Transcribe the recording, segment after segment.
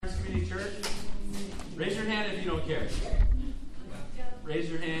church? Raise your hand if you don't care. Raise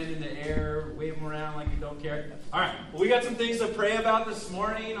your hand in the air, wave them around like you don't care. All right, well, we got some things to pray about this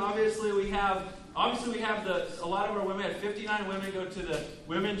morning. Obviously we have a lot of our women. We had 59 women go to the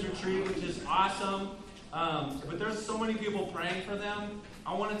women's retreat, which is awesome. But there's so many people praying for them.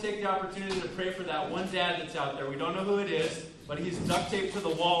 I want to take the opportunity to pray for that one dad that's out there. We don't know who it is, but he's duct taped to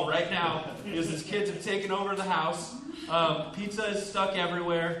the wall right now because his kids have taken over the house. Pizza is stuck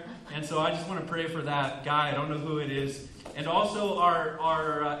everywhere. And so I just want to pray for that guy. I don't know who it is. And also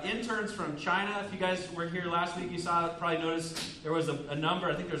our interns from China. If you guys were here last week, you probably noticed there was a number.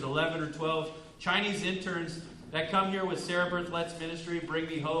 I think there's 11 or 12 Chinese interns that come here with Sarah Bertholet's ministry, Bring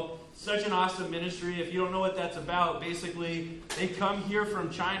Me Hope. Such an awesome ministry. If you don't know what that's about, basically they come here from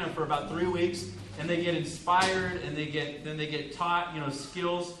China for about 3 weeks and they get inspired and they get taught,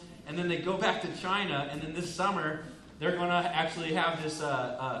 skills, and then they go back to China, and then this summer they're going to actually have this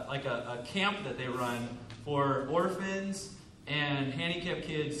like a camp that they run for orphans and handicapped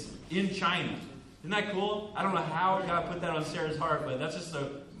kids in China. Isn't that cool? I don't know how God put that on Sarah's heart, but that's just the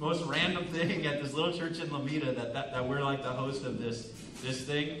most random thing at this little church in Lomita that we're like the host of this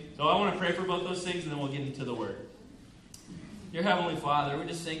thing. So I want to pray for both those things, and then we'll get into the Word. Dear Heavenly Father, we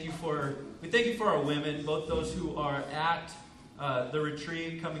just thank you for our women, both those who are at the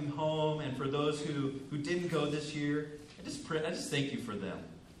retreat coming home, and for those who didn't go this year. I just thank you for them.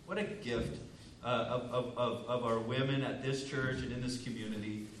 What a gift of our women at this church and in this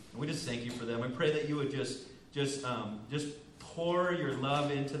community. And we just thank you for them. I pray that you would just pour your love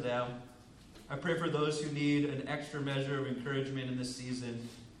into them. I pray for those who need an extra measure of encouragement in this season,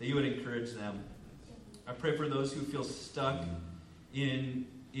 that you would encourage them. I pray for those who feel stuck in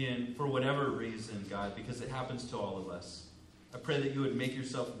for whatever reason, God, because it happens to all of us. I pray that you would make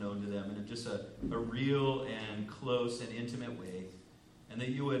yourself known to them in just a real and close and intimate way. And that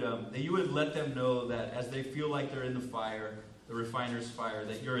you would let them know that as they feel like they're in the fire, the refiner's fire,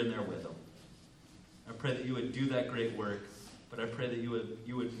 that you're in there with them. I pray that you would do that great work, but I pray that you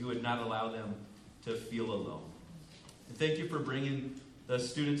would not allow them to feel alone. And thank you for bringing the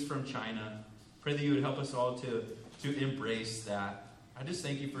students from China. Pray that you would help us all to embrace that. I just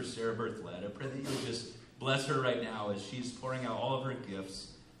thank you for Sarah Bertholet. I pray that you would just bless her right now as she's pouring out all of her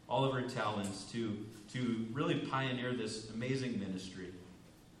gifts, all of her talents to really pioneer this amazing ministry.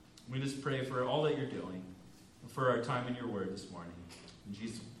 We just pray for all that you're doing, for our time in your word this morning. In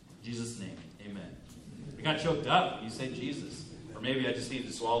Jesus' name, amen. I got choked up. You say Jesus. Or maybe I just need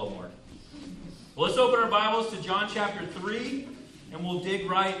to swallow more. Well, let's open our Bibles to John chapter 3, and we'll dig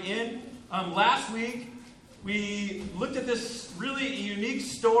right in. Last week, we looked at this really unique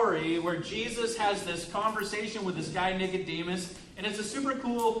story where Jesus has this conversation with this guy Nicodemus, and it's a super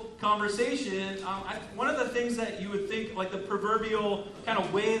cool conversation. One of the things that you would think, like the proverbial kind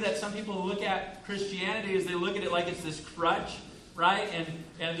of way that some people look at Christianity, is they look at it like it's this crutch, right?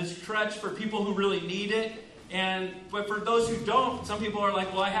 And this crutch for people who really need it. But for those who don't, some people are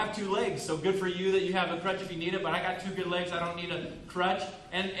like, well, I have 2 legs, so good for you that you have a crutch if you need it, but I got 2 good legs, I don't need a crutch.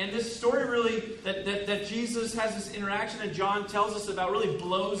 And this story really, that Jesus has this interaction that John tells us about, really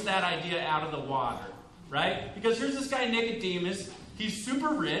blows that idea out of the water, right? Because here's this guy Nicodemus. He's super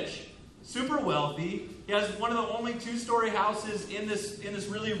rich, super wealthy. He has one of the only 2-story houses in this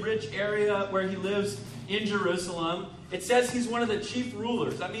really rich area where he lives in Jerusalem. It says he's one of the chief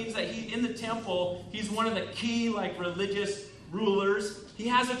rulers. That means that in the temple, he's one of the key religious rulers. He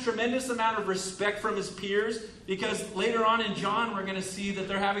has a tremendous amount of respect from his peers, because later on in John, we're going to see that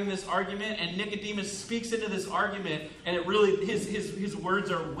they're having this argument, and Nicodemus speaks into this argument, and it really his words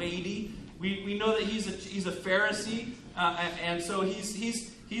are weighty. We know that he's a Pharisee, and so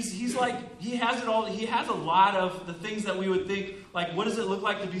he's like, he has it all. He has a lot of the things that we would think, like, what does it look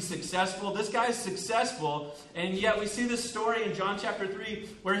like to be successful? This guy's successful, and yet we see this story in John chapter 3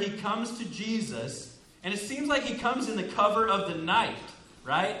 where he comes to Jesus, and it seems like he comes in the cover of the night,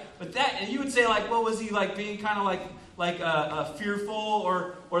 right? And you would say, like, well, was he like being kind of like fearful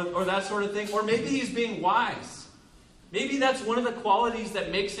or that sort of thing? Or maybe he's being wise. Maybe that's one of the qualities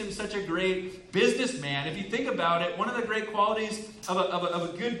that makes him such a great businessman. If you think about it, one of the great qualities of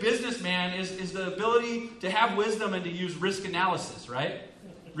a good businessman is the ability to have wisdom and to use risk analysis, right?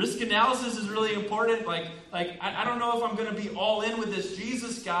 Risk analysis is really important. Like I don't know if I'm going to be all in with this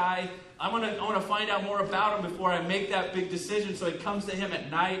Jesus guy. I want to find out more about him before I make that big decision. So he comes to him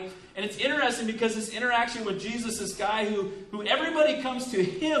at night. And it's interesting because this interaction with Jesus, this guy who everybody comes to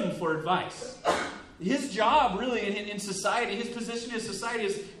him for advice. His job really in society, his position in society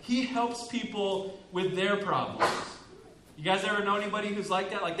is he helps people with their problems. You guys ever know anybody who's like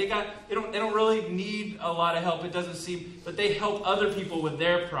that? Like they don't really need a lot of help, it doesn't seem, but they help other people with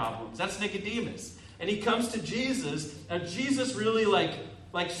their problems. That's Nicodemus. And he comes to Jesus. Now Jesus really like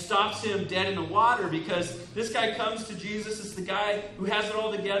stops him dead in the water, because this guy comes to Jesus. It's the guy who has it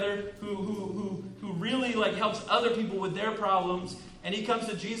all together, who really like helps other people with their problems. And he comes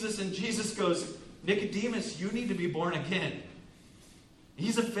to Jesus, and Jesus goes, Nicodemus, you need to be born again.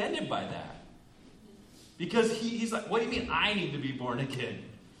 He's offended by that. Because he's like, what do you mean I need to be born again?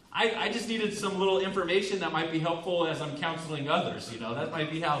 I just needed some little information that might be helpful as I'm counseling others. That might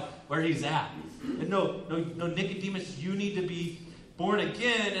be where he's at. And no, Nicodemus, you need to be born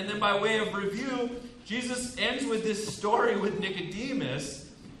again. And then by way of review, Jesus ends with this story with Nicodemus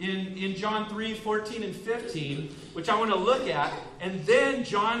in John 3, 14 and 15, which I want to look at. And then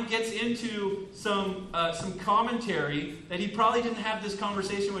John gets into some commentary that he probably didn't have this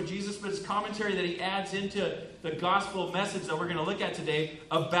conversation with Jesus, but it's commentary that he adds into the gospel message that we're going to look at today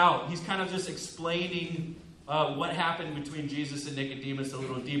about. He's kind of just explaining what happened between Jesus and Nicodemus a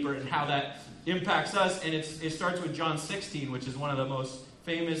little deeper and how that impacts us. And it starts with John 16, which is one of the most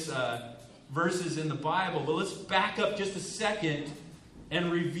famous verses in the Bible. But let's back up just a second and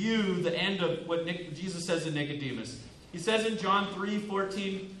review the end of what Jesus says to Nicodemus. He says in John 3,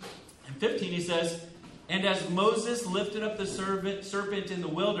 14 and 15, he says, and as Moses lifted up the serpent in the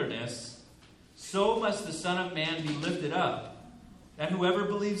wilderness, so must the Son of Man be lifted up, that whoever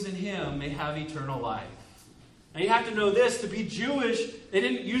believes in him may have eternal life. Now you have to know this, to be Jewish, they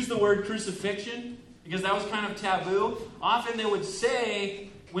didn't use the word crucifixion, because that was kind of taboo. Often they would say,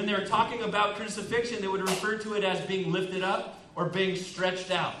 when they were talking about crucifixion, they would refer to it as being lifted up or being stretched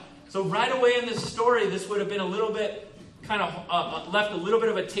out. So right away in this story, this would have been a little bit, kind of left a little bit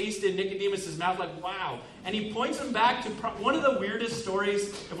of a taste in Nicodemus' mouth, like, wow. And he points him back to one of the weirdest stories,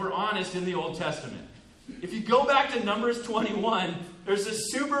 if we're honest, in the Old Testament. If you go back to Numbers 21, there's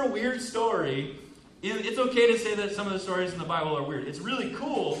this super weird story. It's okay to say that some of the stories in the Bible are weird. It's really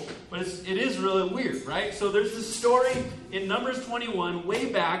cool, but it is really weird, right? So there's this story in Numbers 21,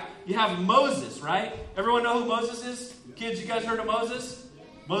 way back. You have Moses, right? Everyone know who Moses is? Kids, you guys heard of Moses?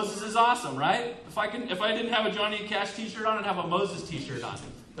 Moses is awesome, right? If I didn't have a Johnny Cash t-shirt on, I'd have a Moses t-shirt on.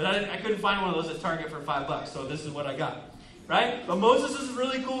 But I couldn't find one of those at Target for $5, so this is what I got, right? But Moses is a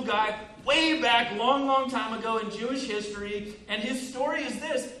really cool guy, way back, long time ago in Jewish history. And his story is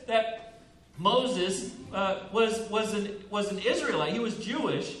this, that Moses was an Israelite. He was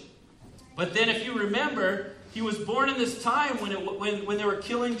Jewish. But then if you remember, he was born in this time when they were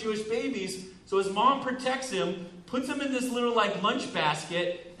killing Jewish babies. So his mom protects him, puts him in this little lunch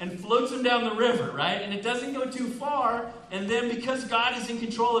basket, and floats him down the river, right? And it doesn't go too far. And then because God is in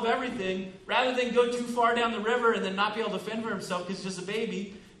control of everything, rather than go too far down the river and then not be able to fend for himself because he's just a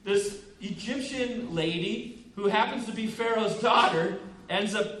baby, this Egyptian lady, who happens to be Pharaoh's daughter,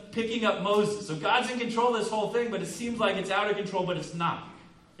 ends up picking up Moses. So God's in control of this whole thing, but it seems like it's out of control, but it's not.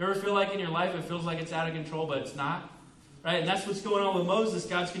 You ever feel like in your life it feels like it's out of control, but it's not? Right? And that's what's going on with Moses.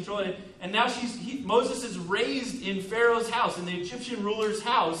 God's controlling it. And now Moses is raised in Pharaoh's house, in the Egyptian ruler's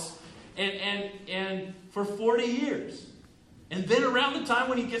house, and for 40 years. And then around the time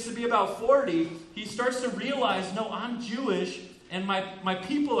when he gets to be about 40, he starts to realize, no, I'm Jewish, and my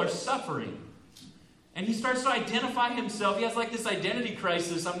people are suffering. And he starts to identify himself. He has this identity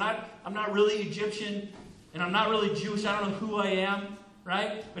crisis. I'm not really Egyptian, and I'm not really Jewish. I don't know who I am,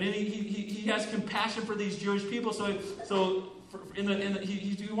 right? But he has compassion for these Jewish people. He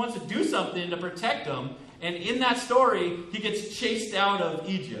wants to do something to protect them. And in that story, he gets chased out of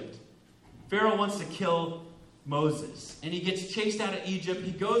Egypt. Pharaoh wants to kill Moses, and he gets chased out of Egypt.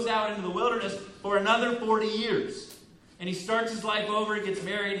 He goes out into the wilderness for another 40 years. And he starts his life over, he gets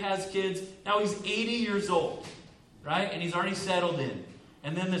married, has kids. Now he's 80 years old, right? And he's already settled in.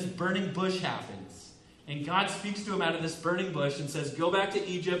 And then this burning bush happens. And God speaks to him out of this burning bush and says, go back to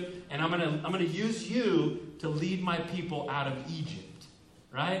Egypt, and I'm gonna use you to lead my people out of Egypt,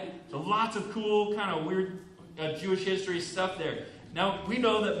 right? So lots of cool, kind of weird Jewish history stuff there. Now, we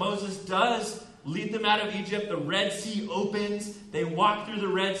know that Moses does lead them out of Egypt. The Red Sea opens. They walk through the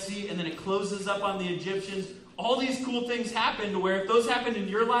Red Sea, and then it closes up on the Egyptians. All these cool things happen to where if those happened in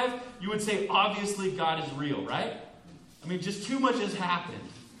your life, you would say, obviously God is real, right? I mean, just too much has happened.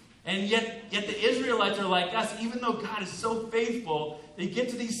 And yet the Israelites are like us. Even though God is so faithful, they get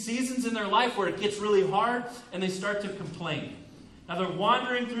to these seasons in their life where it gets really hard, and they start to complain. Now they're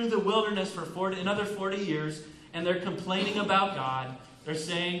wandering through the wilderness for another 40 years, and they're complaining about God. They're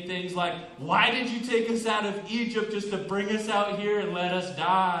saying things like, why did you take us out of Egypt just to bring us out here and let us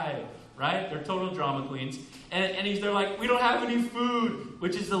die? right? They're total drama queens. And they're like, we don't have any food,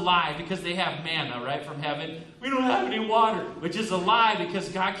 which is a lie because they have manna, right, from heaven. We don't have any water, which is a lie because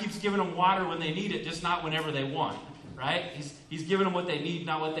God keeps giving them water when they need it, just not whenever they want, right? He's giving them what they need,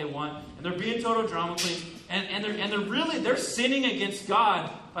 not what they want. And they're being total drama queens. And they're sinning against God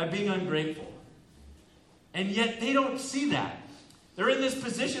by being ungrateful. And yet they don't see that. They're in this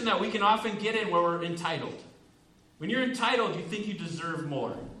position that we can often get in where we're entitled. When you're entitled, you think you deserve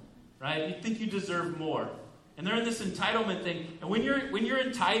more, right? You think you deserve more. And they're in this entitlement thing. And when you're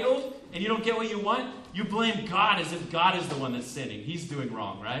entitled and you don't get what you want, you blame God as if God is the one that's sinning. He's doing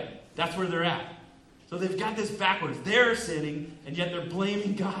wrong, right? That's where they're at. So they've got this backwards. They're sinning, and yet they're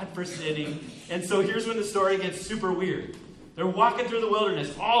blaming God for sinning. And so here's when the story gets super weird. They're walking through the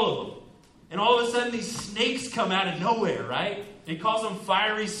wilderness, all of them. And all of a sudden, these snakes come out of nowhere, right? And he calls them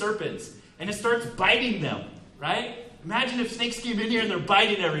fiery serpents. And it starts biting them, right? Imagine if snakes came in here and they're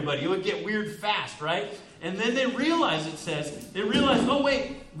biting everybody. It would get weird fast, right? And then they realize, oh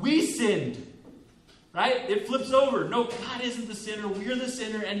wait, we sinned. Right? It flips over. No, God isn't the sinner. We're the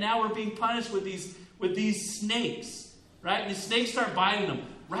sinner, and now we're being punished with these snakes. Right? And the snakes start biting them.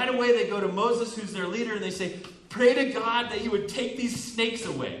 Right away they go to Moses, who's their leader, and they say, pray to God that he would take these snakes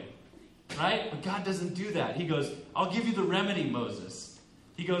away. Right? But God doesn't do that. He goes, I'll give you the remedy, Moses.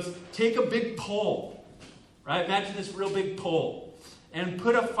 He goes, take a big pole. Right? Imagine this real big pole. And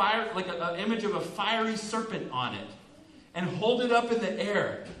put a fire, like an image of a fiery serpent on it. And hold it up in the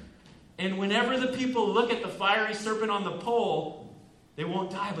air. And whenever the people look at the fiery serpent on the pole, they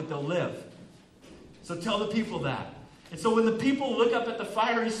won't die, but they'll live. So tell the people that. And so when the people look up at the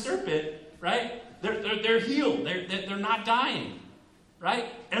fiery serpent, right, they're healed. They're not dying. Right?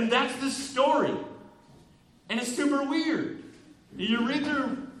 And that's the story. And it's super weird. You read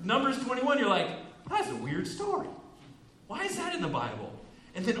through Numbers 21, you're like, that's a weird story. Why is that in the Bible?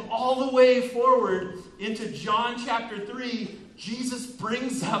 And then all the way forward into John chapter 3, Jesus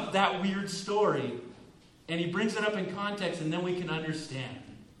brings up that weird story. And he brings it up in context, and then we can understand.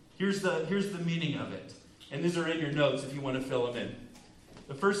 Here's the meaning of it. And these are in your notes if you want to fill them in.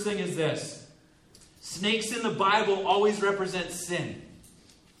 The first thing is this. Snakes in the Bible always represent sin.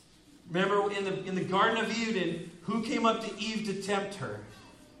 Remember in the Garden of Eden, who came up to Eve to tempt her?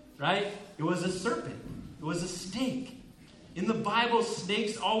 Right? It was a serpent. It was a snake. In the Bible,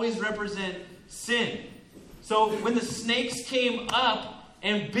 snakes always represent sin. So when the snakes came up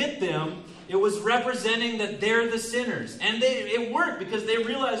and bit them, it was representing that they're the sinners. And it worked because they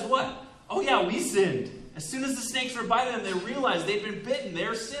realized what? Oh yeah, we sinned. As soon as the snakes were biting them, they realized they'd been bitten.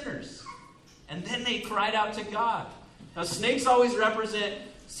 They're sinners. And then they cried out to God. Now snakes always represent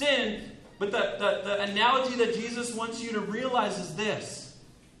sin, but the analogy that Jesus wants you to realize is this.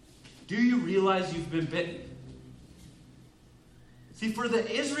 Do you realize you've been bitten? See, for the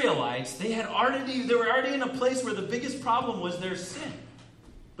Israelites, they were already in a place where the biggest problem was their sin.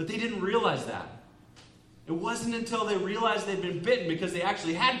 But they didn't realize that. It wasn't until they realized they'd been bitten, because they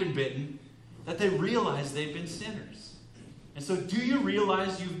actually had been bitten, that they realized they'd been sinners. And so, do you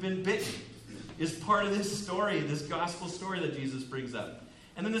realize you've been bitten? Is part of this story, this gospel story that Jesus brings up.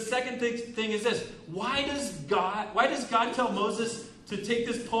 And then the second thing is this. Why does God tell Moses to take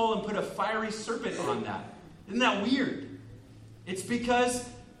this pole and put a fiery serpent on that? Isn't that weird? It's because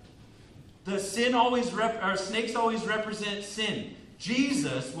snakes always represent sin.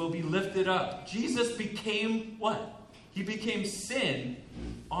 Jesus will be lifted up. Jesus became what? He became sin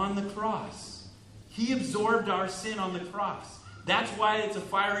on the cross. He absorbed our sin on the cross. That's why it's a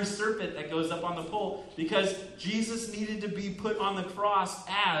fiery serpent that goes up on the pole, because Jesus needed to be put on the cross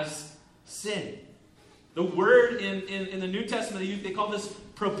as sin. The word in the New Testament, they call this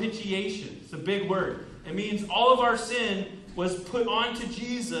propitiation. It's a big word. It means all of our sin was put onto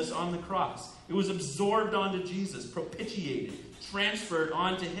Jesus on the cross. It was absorbed onto Jesus, propitiated, transferred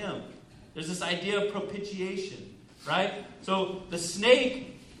onto him. There's this idea of propitiation, right? So the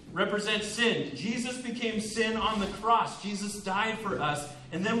snake represents sin. Jesus became sin on the cross. Jesus died for us.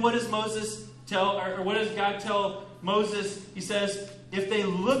 And then what does God tell Moses? He says, if they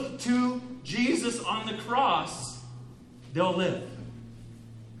look to Jesus on the cross, they'll live.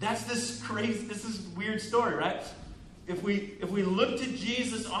 That's this weird story, right? If we look to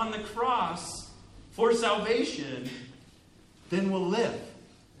Jesus on the cross for salvation, then we'll live.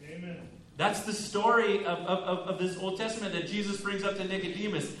 Amen. That's the story of this Old Testament that Jesus brings up to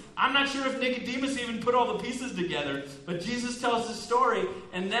Nicodemus. I'm not sure if Nicodemus even put all the pieces together, but Jesus tells this story,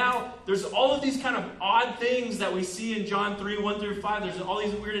 and now there's all of these kind of odd things that we see in John 3, 1 through 5. There's all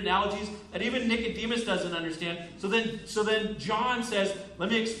these weird analogies that even Nicodemus doesn't understand. So then John says, let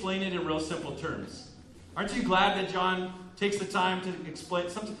me explain it in real simple terms. Aren't you glad that John takes the time to explain.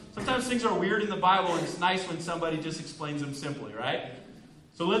 Sometimes things are weird in the Bible, and it's nice when somebody just explains them simply, right?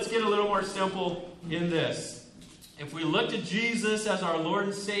 So let's get a little more simple in this. If we look to Jesus as our Lord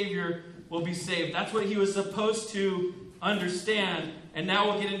and Savior, we'll be saved. That's what he was supposed to understand. And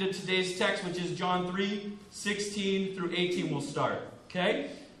now we'll get into today's text, which is John 3:16 through 18 we'll start. Okay?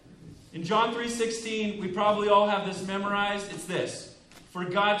 In John 3:16, we probably all have this memorized. It's this. For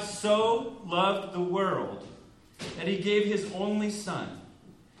God so loved the world that he gave his only Son,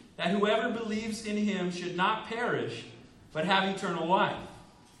 that whoever believes in him should not perish, but have eternal life.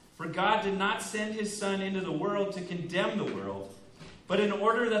 For God did not send his Son into the world to condemn the world, but in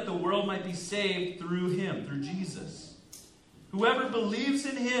order that the world might be saved through him, through Jesus. Whoever believes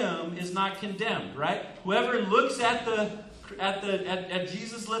in him is not condemned, right? Whoever looks at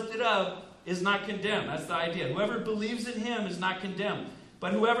Jesus lifted up is not condemned. That's the idea. Whoever believes in him is not condemned.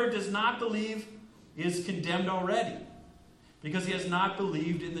 But whoever does not believe is condemned already, because he has not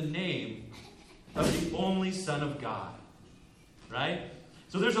believed in the name of the only Son of God. Right?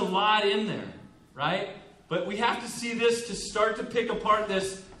 So there's a lot in there, right? But we have to see this to start to pick apart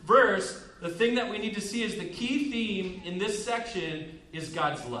this verse. The thing that we need to see is the key theme in this section is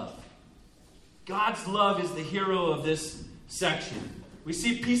God's love. God's love is the hero of this section. We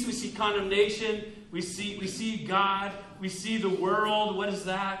see peace, we see condemnation, we see God, we see the world. What is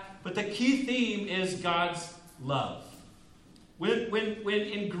that? But the key theme is God's love. When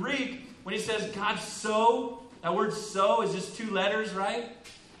in Greek, when he says God so, that word so is just two letters, right?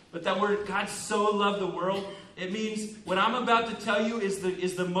 But that word God so loved the world, it means what I'm about to tell you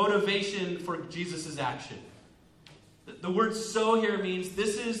is the motivation for Jesus' action. The word so here means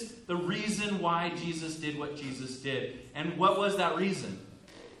this is the reason why Jesus did what Jesus did. And what was that reason?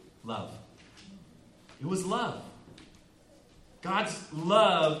 Love. It was love. God's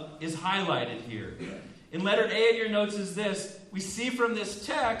love is highlighted here. In letter A in your notes is this. We see from this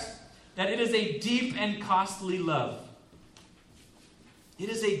text that it is a deep and costly love. It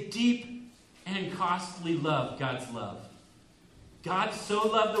is a deep and costly love, God's love. God so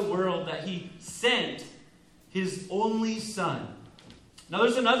loved the world that he sent his only Son. Now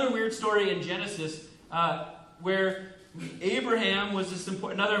there's another weird story in Genesis where Abraham was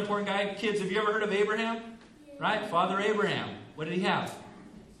another important guy. Kids, have you ever heard of Abraham? Right? Father Abraham. What did he have?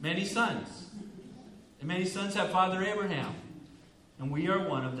 Many sons. And many sons have Father Abraham. And we are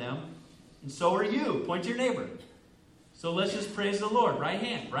one of them. And so are you. Point to your neighbor. So let's just praise the Lord. Right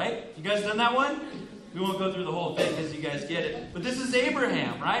hand, right? You guys done that one? We won't go through the whole thing because you guys get it. But this is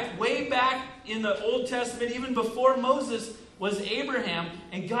Abraham, right? Way back in the Old Testament, even before Moses, was Abraham.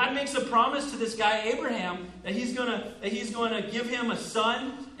 And God makes a promise to this guy, Abraham, that he's going to give him a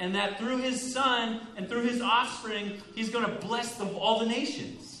son, and that through his son and through his offspring, he's going to bless all the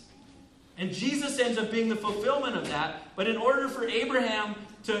nations. And Jesus ends up being the fulfillment of that. But in order for Abraham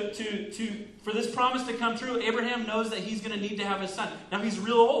for this promise to come true, Abraham knows that he's going to need to have a son. Now he's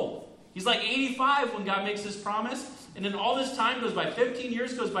real old. He's like 85 when God makes this promise. And then all this time goes by. 15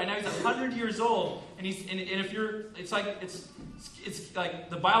 years goes by. Now he's 100 years old. And it's like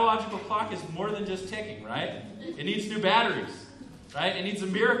the biological clock is more than just ticking, right? It needs new batteries, right? It needs a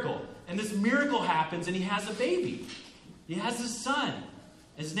miracle. And this miracle happens, and he has a baby. He has a son.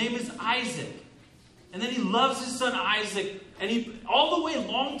 His name is Isaac. And then he loves his son Isaac. And all the way,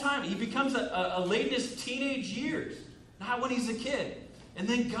 long time, he becomes a late in his teenage years. Not when he's a kid. And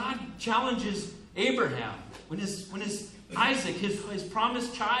then God challenges Abraham when his Isaac, his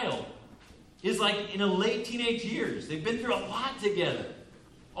promised child, is like in a late teenage years. They've been through a lot together.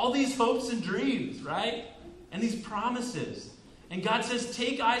 All these hopes and dreams, right? And these promises. And God says,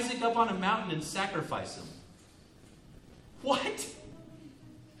 take Isaac up on a mountain and sacrifice him. What?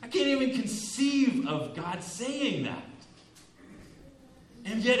 I can't even conceive of God saying that.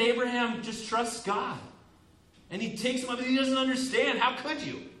 And yet Abraham just trusts God. And he takes him up and he doesn't understand. How could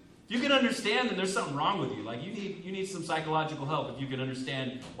you? If you can understand, then there's something wrong with you. Like you need some psychological help if you can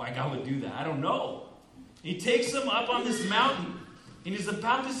understand why God would do that. I don't know. He takes him up on this mountain. And he's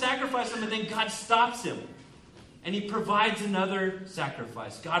about to sacrifice him, and then God stops him. And he provides another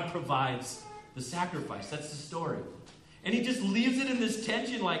sacrifice. God provides the sacrifice. That's the story. And he just leaves it in this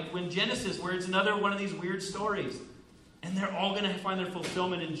tension, like when Genesis, where it's another one of these weird stories. And they're all going to find their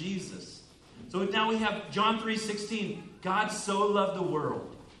fulfillment in Jesus. So now we have John 3:16. God so loved the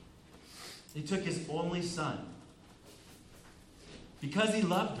world. He took his only Son. Because he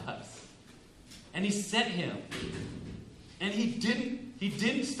loved us. And he sent him. And he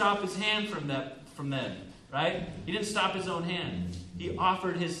didn't stop his hand from them, right? He didn't stop his own hand. He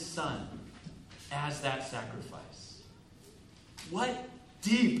offered his Son as that sacrifice. What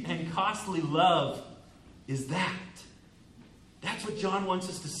deep and costly love is that? That's what John wants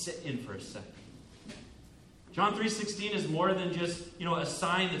us to sit in for a second. John 3:16 is more than just, a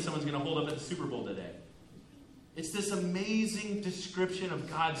sign that someone's going to hold up at the Super Bowl today. It's this amazing description of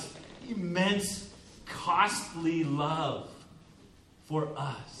God's immense, costly love for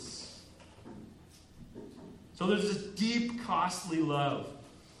us. So there's this deep, costly love.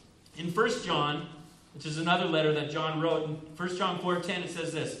 In 1 John, which is another letter that John wrote, in 1 John 4:10, it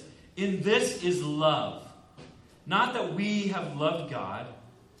says this: "In this is love, not that we have loved God,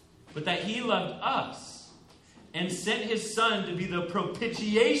 but that He loved us and sent His Son to be the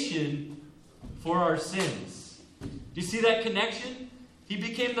propitiation for our sins." Do you see that connection? He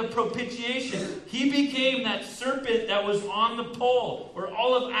became the propitiation. He became that serpent that was on the pole, where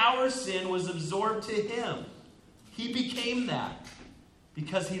all of our sin was absorbed to Him. He became that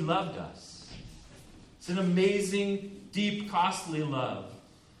because He loved us. It's an amazing, deep, costly love.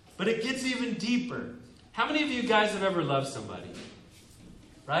 But it gets even deeper. How many of you guys have ever loved somebody?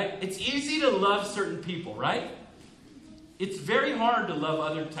 Right? It's easy to love certain people, right? It's very hard to love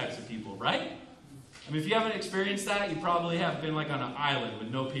other types of people, right? I mean, if you haven't experienced that, you probably have been like on an island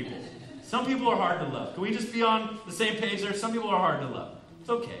with no people. Some people are hard to love. Can we just be on the same page there? Some people are hard to love. It's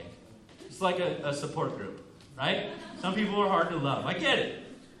okay. It's like a support group, right? Some people are hard to love. I get it.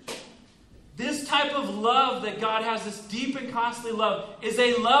 This type of love that God has, this deep and costly love, is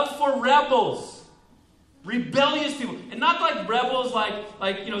a love for rebels. Rebellious people. And not like rebels like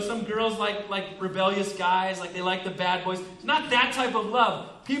some girls like rebellious guys, like they like the bad boys. It's not that type of love.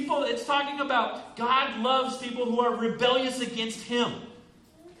 People, it's talking about God loves people who are rebellious against Him.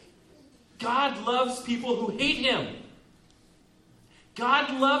 God loves people who hate Him.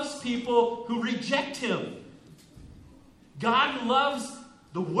 God loves people who reject Him. God loves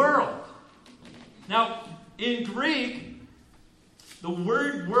the world. Now, in Greek, the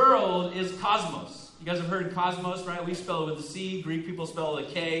word world is cosmos. You guys have heard cosmos, right? We spell it with a C. Greek people spell it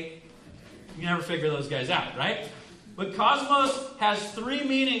with a K. You can never figure those guys out, right? But cosmos has three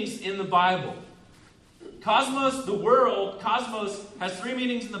meanings in the Bible. Cosmos, the world, cosmos has three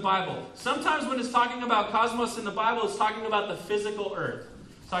meanings in the Bible. Sometimes when it's talking about cosmos in the Bible, it's talking about the physical earth.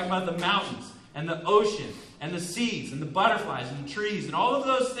 It's talking about the mountains and the ocean and the seas and the butterflies and the trees and all of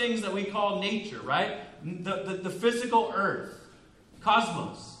those things that we call nature, right? The physical earth.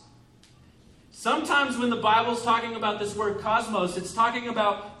 Cosmos. Sometimes when the Bible's talking about this word cosmos, it's talking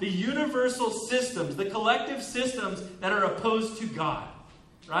about the universal systems, the collective systems that are opposed to God,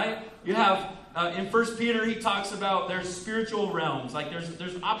 right? You have, in 1 Peter, he talks about there's spiritual realms, like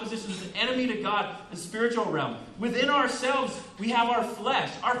there's opposition, there's an enemy to God, the spiritual realm. Within ourselves, we have our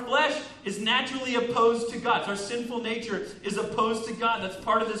flesh. Our flesh is naturally opposed to God. So our sinful nature is opposed to God. That's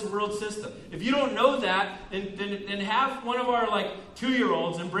part of this world system. If you don't know that, then have one of our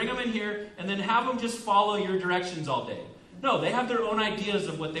 2-year-olds and bring them in here and then have them just follow your directions all day. No, they have their own ideas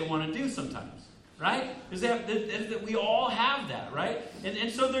of what they want to do sometimes, right? Because we all have that, right? And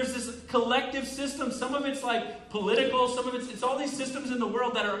so there's this collective system. Some of it's political. Some of it's all these systems in the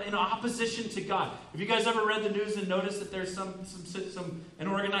world that are in opposition to God. Have you guys ever read the news and noticed that there's an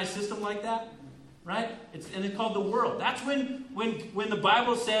organized system like that? Right? It's called the world. That's when the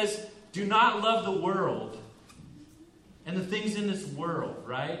Bible says, do not love the world and the things in this world,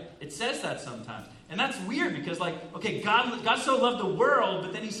 right? It says that sometimes. And that's weird because God so loved the world,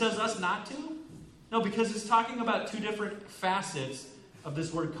 but then He says us not to? No, because it's talking about two different facets of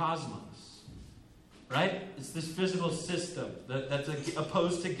this word cosmos, right? It's this physical system that's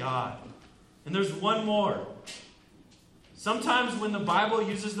opposed to God. And there's one more. Sometimes when the Bible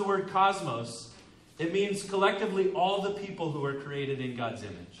uses the word cosmos, it means collectively all the people who are created in God's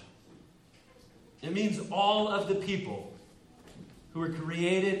image. It means all of the people who are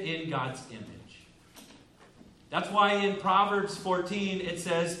created in God's image. That's why in Proverbs 14 it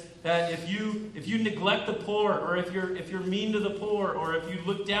says that if you neglect the poor, or if you're mean to the poor, or if you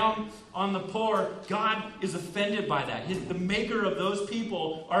look down on the poor, God is offended by that. The maker of those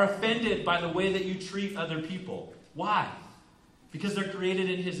people are offended by the way that you treat other people. Why? Because they're created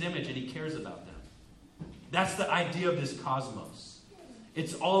in His image and He cares about them. That's the idea of this cosmos.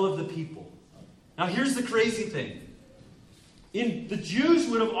 It's all of the people. Now here's the crazy thing. The Jews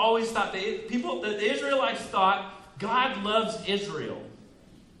would have always thought, the Israelites thought, God loves Israel.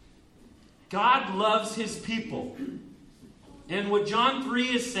 God loves His people. And what John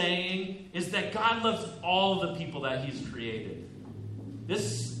 3 is saying is that God loves all the people that He's created.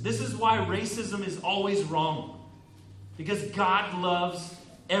 This is why racism is always wrong. Because God loves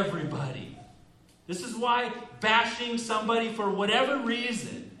everybody. This is why bashing somebody for whatever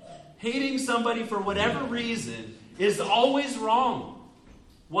reason, hating somebody for whatever reason, is always wrong.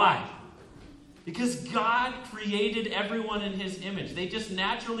 Why? Because God created everyone in his image. They just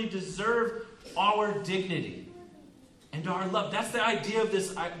naturally deserve our dignity and our love. That's the idea of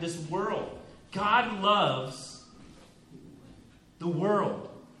this world. God loves the world.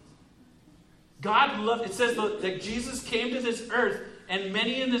 God loved, it says that Jesus came to this earth and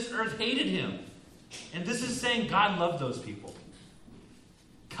many in this earth hated him. And this is saying God loved those people.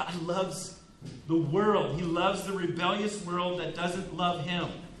 God loves the world. He loves the rebellious world that doesn't love him.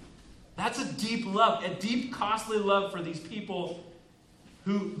 That's a deep love, a deep, costly love for these people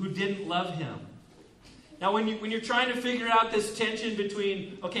who didn't love him. Now, when you're trying to figure out this tension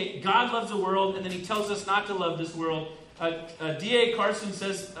between, okay, God loves the world, and then he tells us not to love this world, D.A. Carson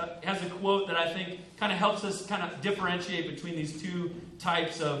has a quote that I think kind of helps us kind of differentiate between these two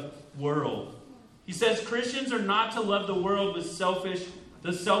types of world. He says, Christians are not to love the world with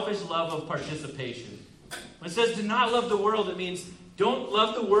the selfish love of participation. When it says do not love the world, it means don't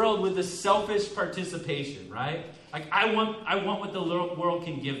love the world with the selfish participation, right? Like, I want what the world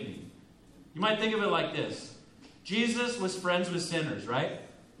can give me. You might think of it like this. Jesus was friends with sinners, right?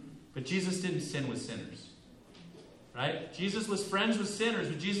 But Jesus didn't sin with sinners. Right? Jesus was friends with sinners,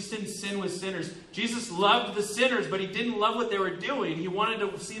 but Jesus didn't sin with sinners. Jesus loved the sinners, but he didn't love what they were doing. He wanted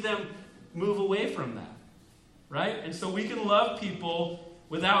to see them move away from that. Right? And so we can love people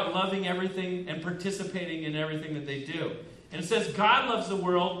without loving everything and participating in everything that they do. And it says God loves the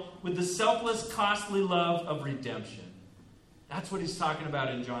world with the selfless, costly love of redemption. That's what he's talking about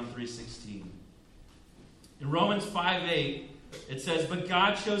in John 3:16. In Romans 5:8, it says, but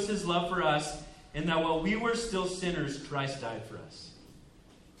God shows his love for us in that while we were still sinners, Christ died for us.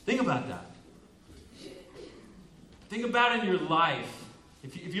 Think about that. Think about in your life.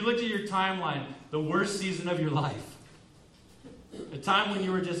 If you looked at your timeline, the worst season of your life. The time when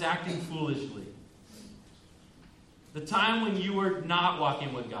you were just acting foolishly. The time when you were not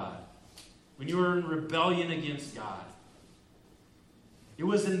walking with God. When you were in rebellion against God. It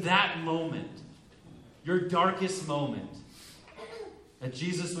was in that moment, your darkest moment, that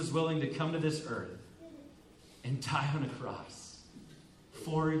Jesus was willing to come to this earth and die on a cross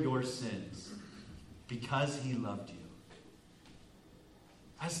for your sins because he loved you.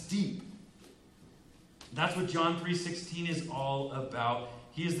 That's deep. That's what John 3:16 is all about.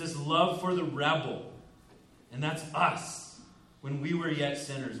 He is this love for the rebel. And that's us when we were yet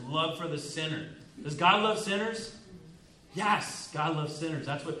sinners. Love for the sinner. Does God love sinners? Yes, God loves sinners.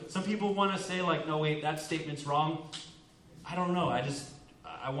 That's what some people want to say, like, no, wait, that statement's wrong. I don't know.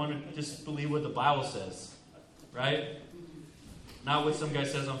 I want to just believe what the Bible says. Right? Not what some guy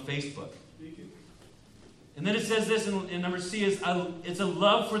says on Facebook. And then it says this in number C is it's a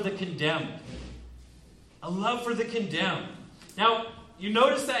love for the condemned. A love for the condemned. Now, you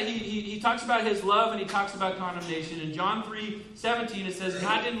notice that he talks about his love and he talks about condemnation. In John 3:17 it says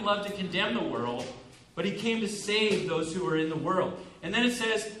God didn't love to condemn the world, but he came to save those who are in the world. And then it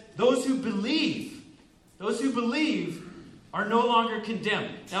says those who believe are no longer condemned.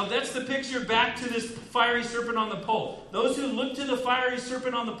 Now that's the picture back to this fiery serpent on the pole. Those who look to the fiery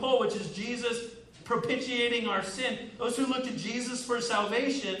serpent on the pole, which is Jesus propitiating our sin, those who look to Jesus for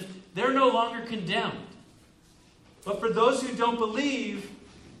salvation, they're no longer condemned. But for those who don't believe,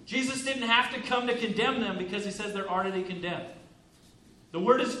 Jesus didn't have to come to condemn them because he says they're already condemned. The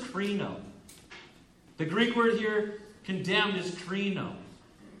word is krino. The Greek word here, condemned, is krino.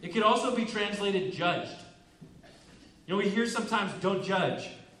 It could also be translated judged. You know, we hear sometimes, don't judge.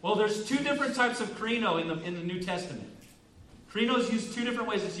 Well, there's two different types of krino in the New Testament. Krino is used two different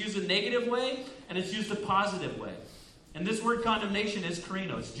ways. It's used a negative way, and it's used a positive way. And this word condemnation is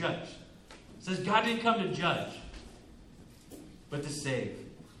krino, it's judge. It says God didn't come to judge, but to save.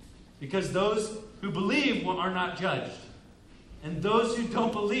 Because those who believe are not judged. And those who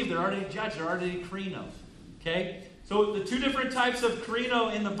don't believe, they're already judged, they're already krino. Okay? So the two different types of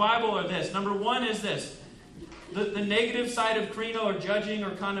krino in the Bible are this. Number one is this. The negative side of krino or judging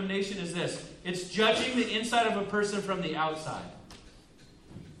or condemnation is this. It's judging the inside of a person from the outside.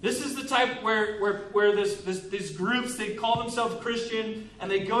 This is the type where these groups, they call themselves Christian, and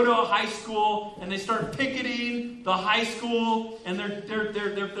they go to a high school and they start picketing the high school, and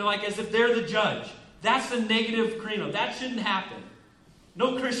they're like as if they're the judge. That's the negative krino. That shouldn't happen.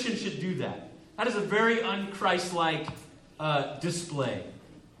 No Christian should do that. That is a very un-Christ-like display.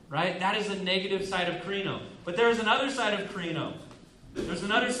 Right? That is the negative side of krino. But there is another side of krino. There's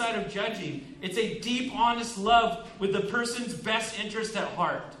another side of judging. It's a deep, honest love with the person's best interest at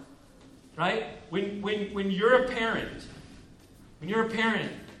heart. Right? When you're a parent, and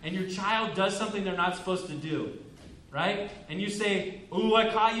your child does something they're not supposed to do, right? And you say, "Ooh, I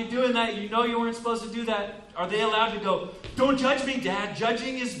caught you doing that. You know you weren't supposed to do that." Are they allowed to go, "Don't judge me, Dad.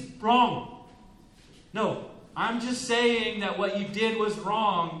 Judging is wrong"? No, I'm just saying that what you did was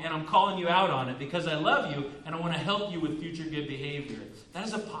wrong, and I'm calling you out on it because I love you and I want to help you with future good behavior. That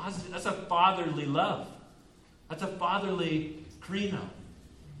is a positive, that's a fatherly love. That's a fatherly krino.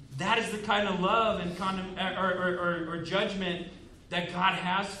 That is the kind of love and or judgment that God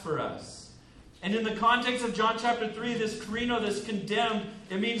has for us. And in the context of John chapter 3, this krino, this condemned,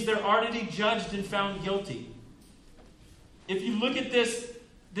 it means they're already judged and found guilty. If you look at this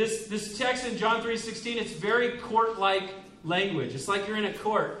text in John 3:16, it's very court-like language. It's like you're in a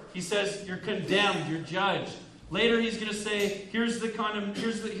court. He says you're condemned, you're judged. Later he's going to say, here's the judgment,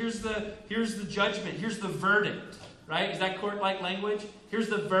 here's the verdict. Right? Is that court-like language? Here's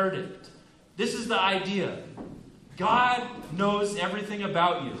the verdict. This is the idea. God knows everything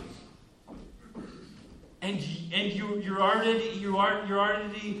about you. And you're already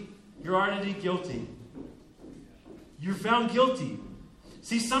guilty. You're found guilty.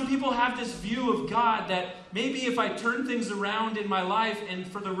 See, some people have this view of God that maybe if I turn things around in my life and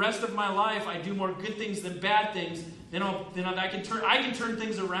for the rest of my life I do more good things than bad things, then I can turn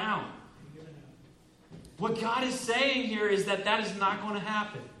things around. What God is saying here is that is not going to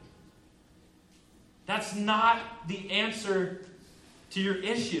happen. That's not the answer to your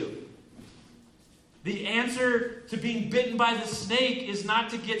issue. The answer to being bitten by the snake is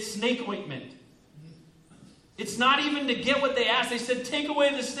not to get snake ointment. It's not even to get what they asked. They said, take away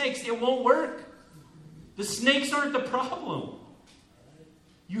the snakes. It won't work. The snakes aren't the problem.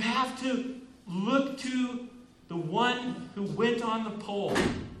 You have to look to the one who went on the pole.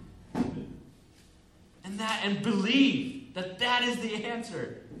 And believe that is the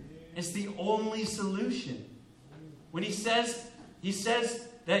answer. It's the only solution. When he says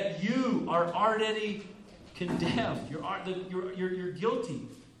that you are already condemned. You're guilty.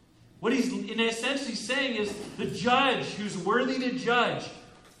 What he's in essentially saying is the judge who's worthy to judge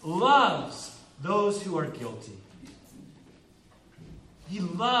loves those who are guilty. He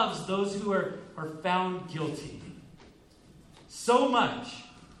loves those who are found guilty. So much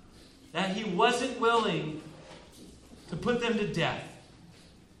that he wasn't willing to put them to death.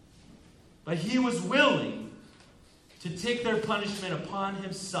 But he was willing to take their punishment upon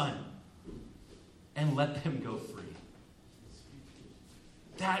his son and let them go free.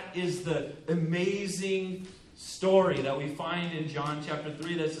 That is the amazing story that we find in John chapter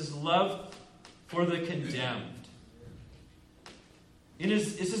 3. That's his love for the condemned.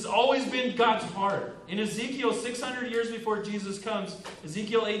 This has always been God's heart. In Ezekiel, 600 years before Jesus comes,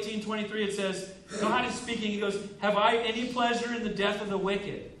 Ezekiel 18:23, it says, God is speaking. He goes, have I any pleasure in the death of the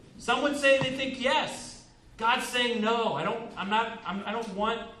wicked? Some would say they think yes. God's saying no. I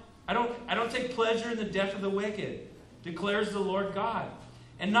don't take pleasure in the death of the wicked, declares the Lord God.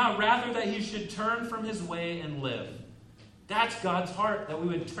 And not rather that he should turn from his way and live. That's God's heart, that we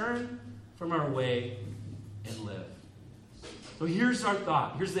would turn from our way and live. So here's our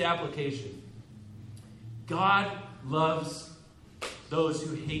thought. Here's the application. God loves those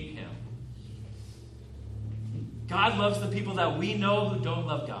who hate him. God loves the people that we know who don't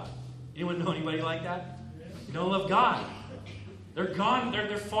love God. Anyone know anybody like that? Who don't love God. They're gone.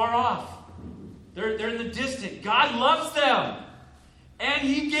 They're far off. They're in the distant. God loves them. And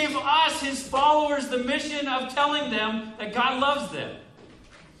he gave us, his followers, the mission of telling them that God loves them.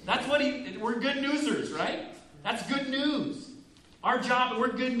 That's what we're good newsers, right? That's good news. Our job,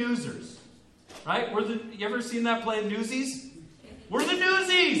 we're good newsers. Right? You ever seen that play, Newsies? We're the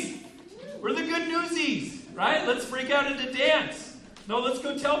Newsies. We're the good newsies. Right? Let's break out into dance. No, let's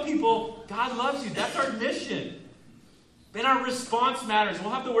go tell people God loves you. That's our mission. Then our response matters. We'll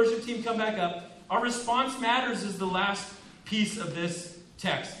have the worship team come back up. Our response matters is the last piece of this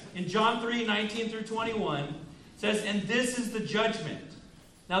text. In John 3:19 through 21, it says, and this is the judgment.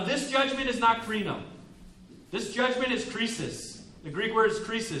 Now this judgment is not krino. This judgment is krisis. The Greek word is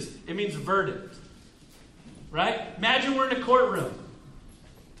krisis. It means verdict. Right? Imagine we're in a courtroom.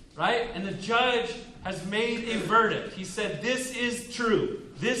 Right? And the judge has made a verdict. He said, this is true.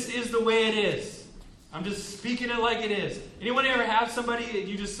 This is the way it is. I'm just speaking it like it is. Anyone ever have somebody that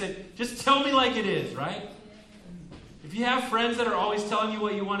you just said, just tell me like it is, right? If you have friends that are always telling you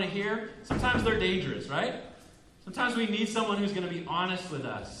what you want to hear, sometimes they're dangerous, right? Sometimes we need someone who's going to be honest with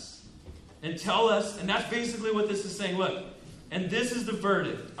us and tell us, and that's basically what this is saying. Look, and this is the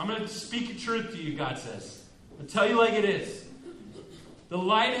verdict. I'm going to speak the truth to you, God says. I'll tell you like it is. The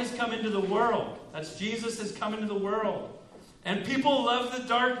light has come into the world. That's Jesus has come into the world. And people love the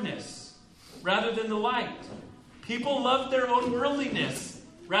darkness rather than the light. People love their own worldliness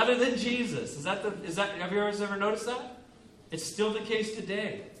rather than Jesus. Have you ever noticed that? It's still the case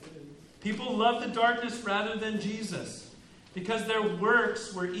today. People love the darkness rather than Jesus because their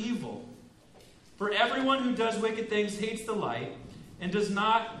works were evil. For everyone who does wicked things hates the light and does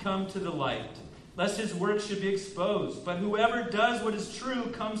not come to the light, lest his works should be exposed. But whoever does what is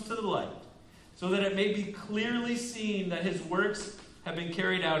true comes to the light, so that it may be clearly seen that his works have been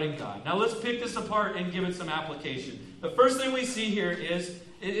carried out in God. Now let's pick this apart and give it some application. The first thing we see here is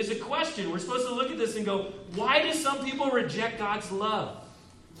a question. We're supposed to look at this and go, why do some people reject God's love?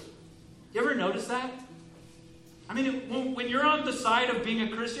 You ever notice that? I mean, when you're on the side of being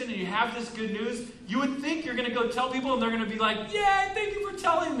a Christian and you have this good news, you would think you're going to go tell people and they're going to be like, yeah, thank you for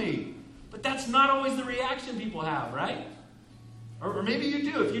telling me. But that's not always the reaction people have, right? Or maybe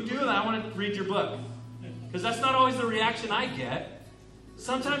you do. If you do, then I want to read your book. Because that's not always the reaction I get.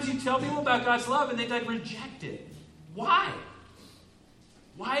 Sometimes you tell people about God's love and they reject it. Why?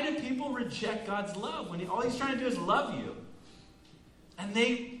 Why do people reject God's love when all he's trying to do is love you? And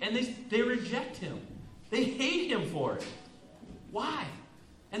they reject him. They hate him for it. Why?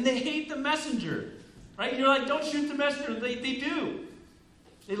 And they hate the messenger. Right? You're like, don't shoot the messenger. They do.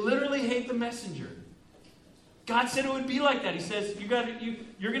 They literally hate the messenger. God said it would be like that. He says, you're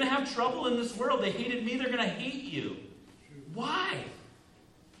going to have trouble in this world. They hated me. They're going to hate you. Why?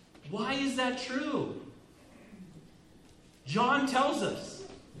 Why is that true? John tells us.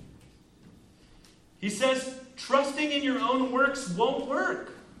 He says, trusting in your own works won't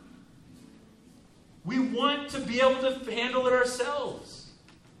work. We want to be able to handle it ourselves.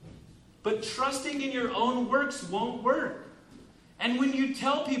 But trusting in your own works won't work. And when you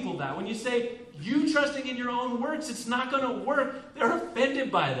tell people that, when you say, you trusting in your own works, it's not going to work, they're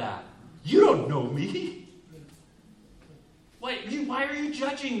offended by that. You don't know me. Why are you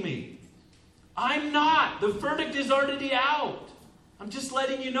judging me? I'm not. The verdict is already out. I'm just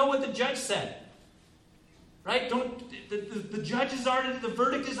letting you know what the judge said. Right? The judge is already, the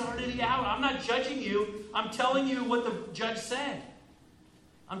verdict is already out. I'm not judging you. I'm telling you what the judge said.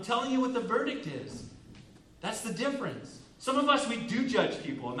 I'm telling you what the verdict is. That's the difference. Some of us, we do judge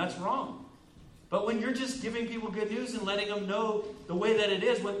people, and that's wrong. But when you're just giving people good news and letting them know the way that it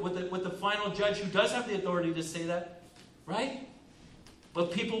is, with the final judge who does have the authority to say that, right?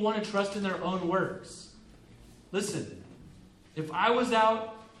 But people want to trust in their own works. Listen, if I was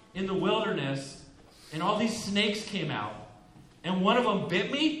out in the wilderness and all these snakes came out, and one of them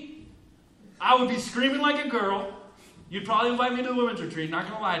bit me, I would be screaming like a girl. You'd probably invite me to the women's retreat, not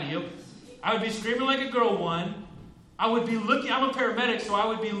going to lie to you. I would be screaming like a girl, I would be looking, I'm a paramedic, so I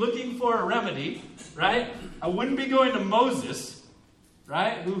would be looking for a remedy, right? I wouldn't be going to Moses,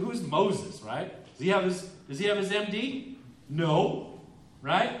 right? Who's Moses, right? Does he have his MD? No,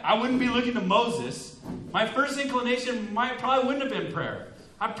 right? I wouldn't be looking to Moses. My first inclination probably wouldn't have been prayer.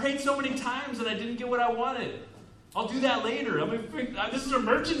 I prayed so many times and I didn't get what I wanted. I'll do that later. This is an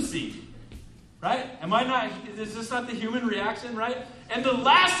emergency. Right? Is this not the human reaction, right? And the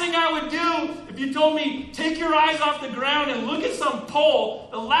last thing I would do, if you told me, take your eyes off the ground and look at some pole,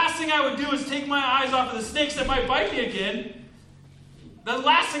 the last thing I would do is take my eyes off of the snakes that might bite me again. The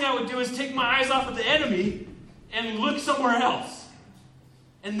last thing I would do is take my eyes off of the enemy and look somewhere else.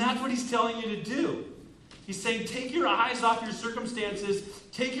 And that's what he's telling you to do. He's saying, take your eyes off your circumstances,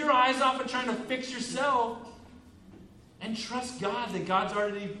 take your eyes off of trying to fix yourself, and trust God that God's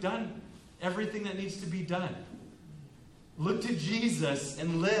already done everything that needs to be done. Look to Jesus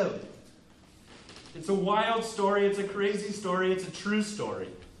and live. It's a wild story. It's a crazy story. It's a true story.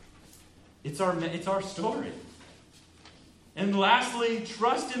 It's our story. And lastly,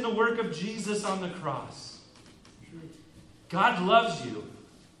 trust in the work of Jesus on the cross. God loves you.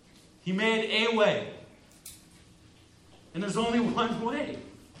 He made a way. And there's only one way.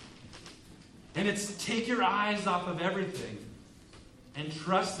 And it's take your eyes off of everything and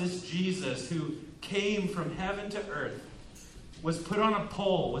trust this Jesus who came from heaven to earth, was put on a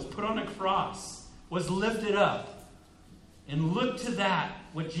pole, was put on a cross, was lifted up. And look to that,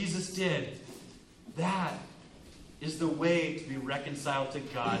 what Jesus did. That is the way to be reconciled to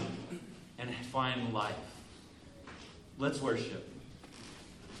God and find life. Let's worship.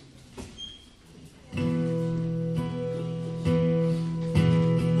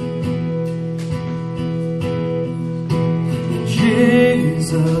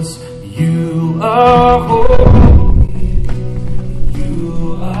 Jesus, you are holy.